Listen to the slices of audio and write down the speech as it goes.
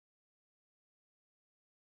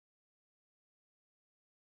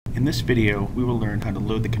In this video, we will learn how to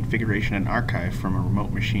load the configuration and archive from a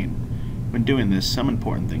remote machine. When doing this, some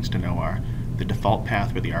important things to know are the default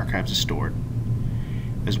path where the archives are stored,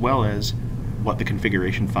 as well as what the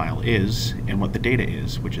configuration file is and what the data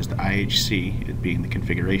is, which is the IHC, it being the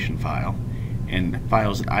configuration file, and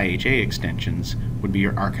files with IHA extensions would be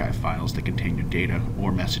your archive files that contain your data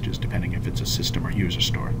or messages, depending if it's a system or user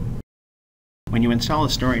store. When you install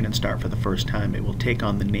Historian and start for the first time, it will take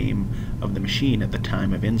on the name of the machine at the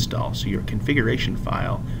time of install, so your configuration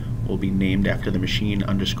file will be named after the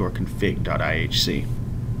machine_config.ihc.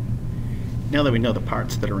 Now that we know the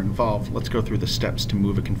parts that are involved, let's go through the steps to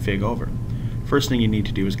move a config over. First thing you need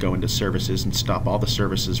to do is go into Services and stop all the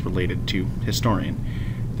services related to Historian.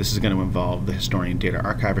 This is going to involve the Historian Data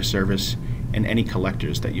Archiver service and any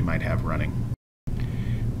collectors that you might have running.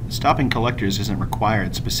 Stopping collectors isn't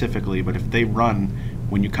required specifically, but if they run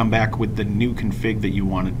when you come back with the new config that you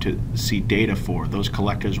wanted to see data for, those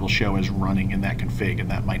collectors will show as running in that config,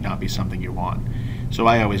 and that might not be something you want. So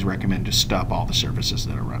I always recommend just stop all the services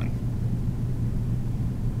that are running.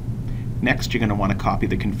 Next, you're going to want to copy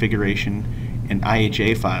the configuration and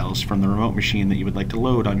IHA files from the remote machine that you would like to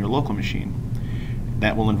load on your local machine.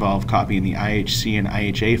 That will involve copying the IHC and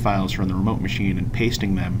IHA files from the remote machine and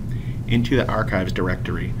pasting them into the archives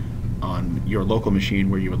directory on your local machine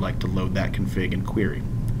where you would like to load that config and query.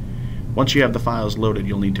 Once you have the files loaded,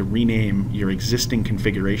 you'll need to rename your existing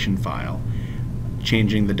configuration file,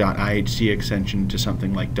 changing the .ihc extension to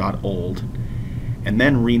something like .old, and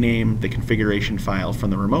then rename the configuration file from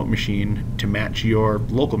the remote machine to match your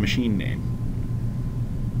local machine name.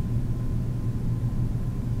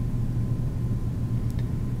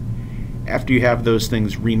 After you have those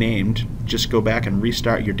things renamed, just go back and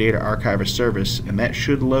restart your Data Archiver service, and that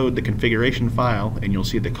should load the configuration file, and you'll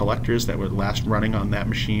see the collectors that were last running on that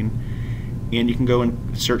machine. And you can go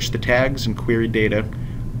and search the tags and query data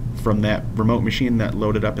from that remote machine that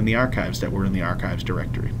loaded up in the archives that were in the archives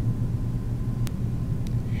directory.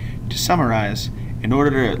 To summarize, in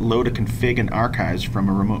order to load a config and archives from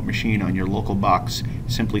a remote machine on your local box,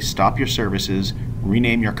 simply stop your services,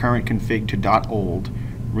 rename your current config to .old,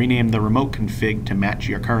 rename the remote config to match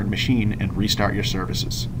your current machine, and restart your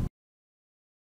services.